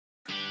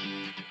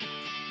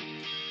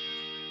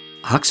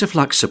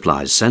Huxaflux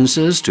supplies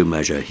sensors to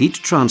measure heat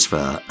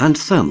transfer and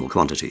thermal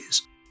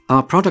quantities.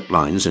 Our product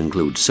lines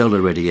include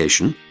solar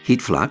radiation, heat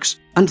flux,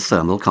 and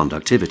thermal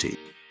conductivity.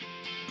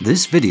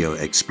 This video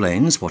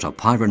explains what a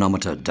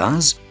pyranometer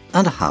does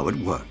and how it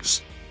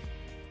works.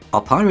 A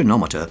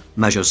pyranometer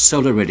measures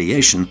solar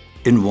radiation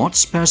in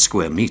watts per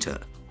square meter.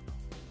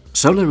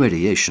 Solar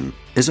radiation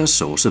is a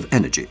source of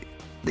energy.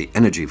 The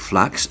energy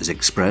flux is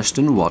expressed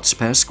in watts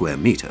per square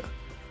meter.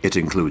 It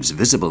includes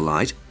visible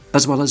light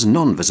as well as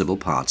non-visible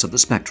parts of the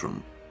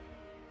spectrum.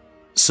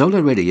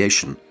 Solar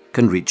radiation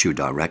can reach you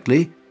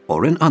directly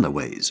or in other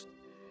ways: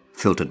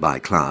 filtered by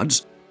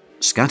clouds,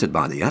 scattered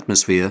by the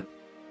atmosphere,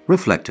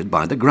 reflected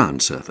by the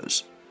ground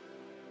surface.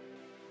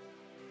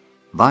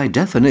 By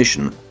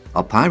definition,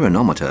 a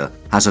pyranometer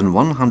has an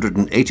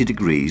 180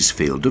 degrees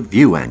field of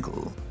view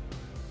angle.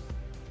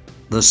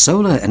 The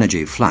solar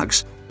energy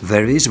flux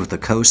varies with the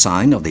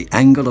cosine of the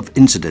angle of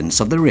incidence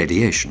of the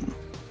radiation.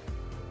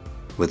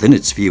 Within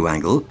its view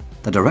angle,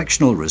 the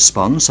directional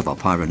response of a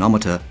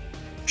pyranometer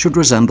should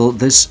resemble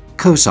this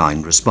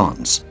cosine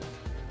response.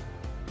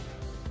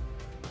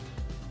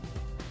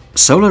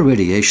 Solar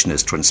radiation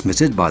is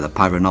transmitted by the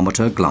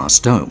pyranometer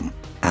glass dome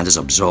and is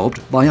absorbed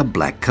by a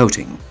black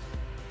coating.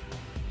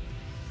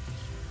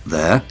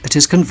 There, it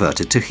is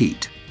converted to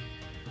heat.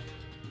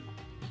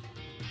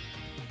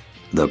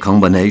 The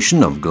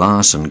combination of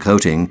glass and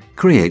coating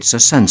creates a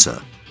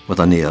sensor with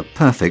a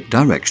near-perfect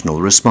directional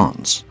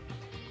response.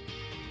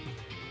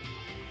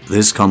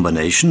 This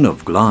combination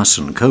of glass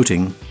and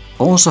coating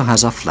also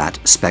has a flat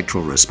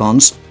spectral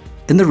response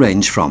in the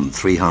range from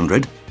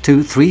 300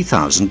 to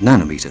 3000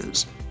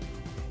 nanometers.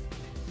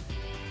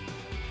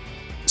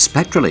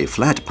 Spectrally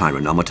flat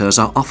pyranometers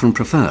are often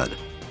preferred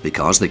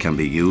because they can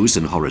be used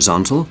in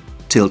horizontal,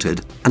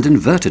 tilted, and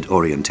inverted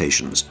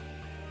orientations,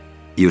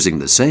 using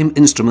the same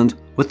instrument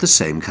with the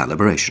same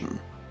calibration.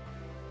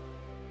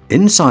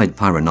 Inside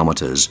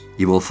pyranometers,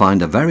 you will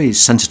find a very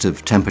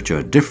sensitive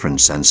temperature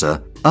difference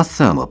sensor, a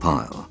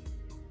thermopile.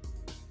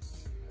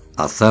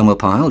 A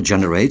thermopile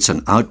generates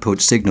an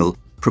output signal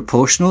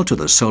proportional to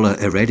the solar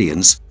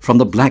irradiance from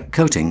the black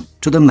coating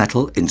to the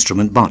metal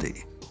instrument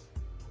body.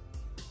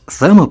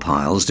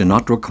 Thermopiles do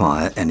not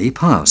require any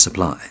power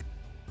supply.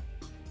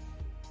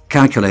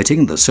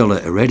 Calculating the solar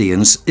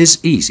irradiance is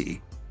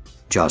easy.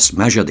 Just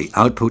measure the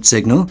output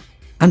signal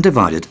and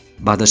divide it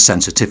by the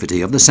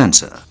sensitivity of the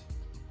sensor.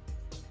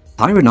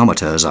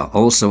 Pyranometers are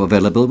also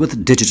available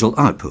with digital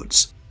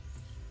outputs.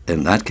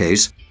 In that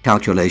case,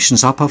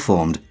 calculations are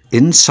performed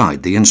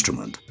inside the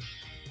instrument.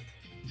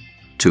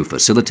 To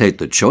facilitate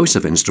the choice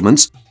of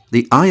instruments,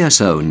 the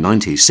ISO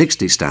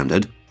 9060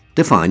 standard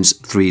defines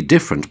 3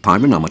 different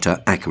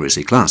pyranometer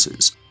accuracy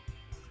classes: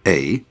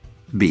 A,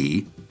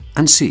 B,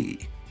 and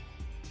C.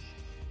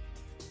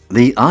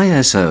 The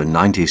ISO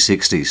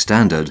 9060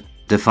 standard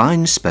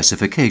defines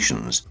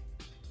specifications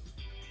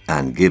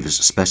and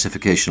gives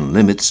specification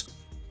limits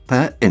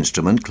per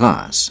instrument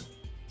class.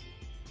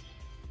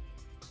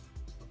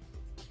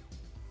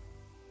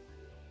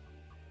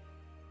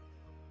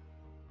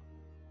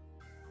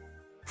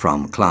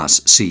 From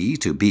Class C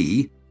to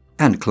B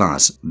and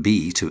Class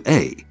B to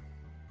A,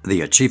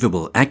 the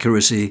achievable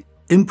accuracy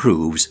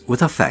improves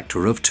with a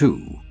factor of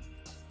 2.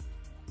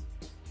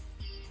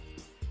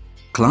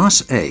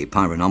 Class A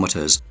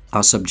pyranometers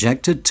are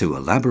subjected to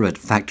elaborate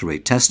factory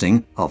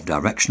testing of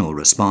directional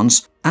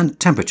response and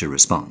temperature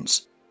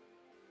response.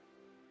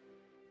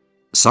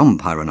 Some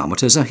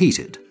pyranometers are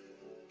heated.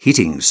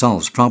 Heating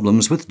solves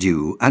problems with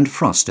dew and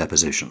frost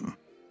deposition.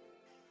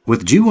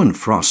 With dew and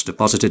frost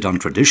deposited on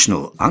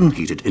traditional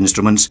unheated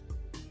instruments,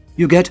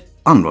 you get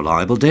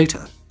unreliable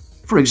data.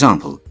 For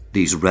example,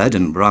 these red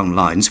and brown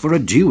lines for a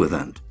dew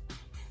event,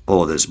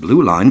 or this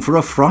blue line for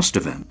a frost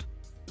event.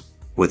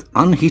 With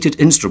unheated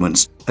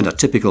instruments and a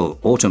typical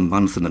autumn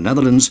month in the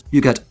Netherlands,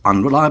 you get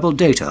unreliable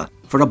data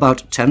for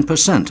about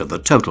 10% of the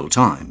total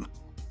time.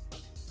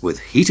 With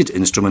heated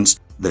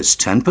instruments, this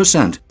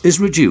 10% is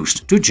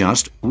reduced to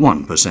just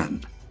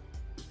 1%.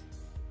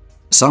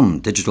 Some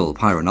digital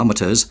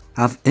pyranometers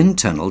have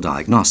internal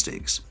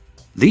diagnostics.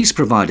 These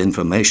provide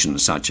information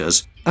such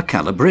as a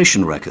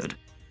calibration record,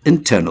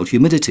 internal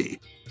humidity,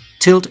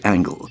 tilt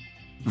angle,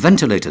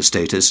 ventilator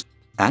status,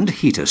 and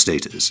heater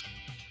status.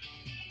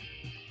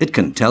 It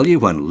can tell you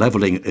when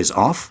leveling is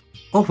off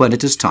or when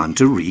it is time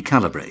to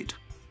recalibrate.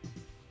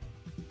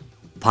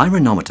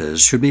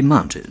 Pyranometers should be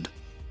mounted.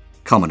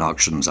 Common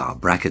options are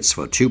brackets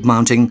for tube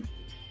mounting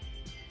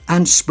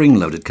and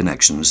spring-loaded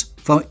connections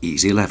for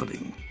easy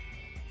leveling.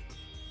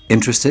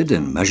 Interested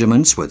in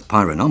measurements with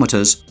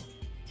pyranometers?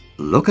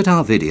 Look at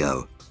our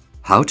video,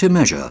 How to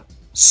Measure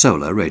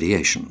Solar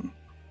Radiation.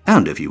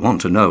 And if you want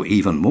to know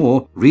even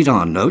more, read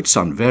our notes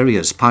on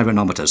various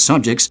pyranometer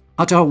subjects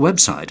at our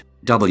website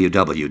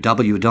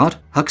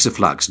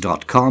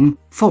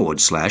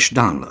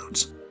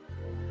www.huxaflux.com/downloads.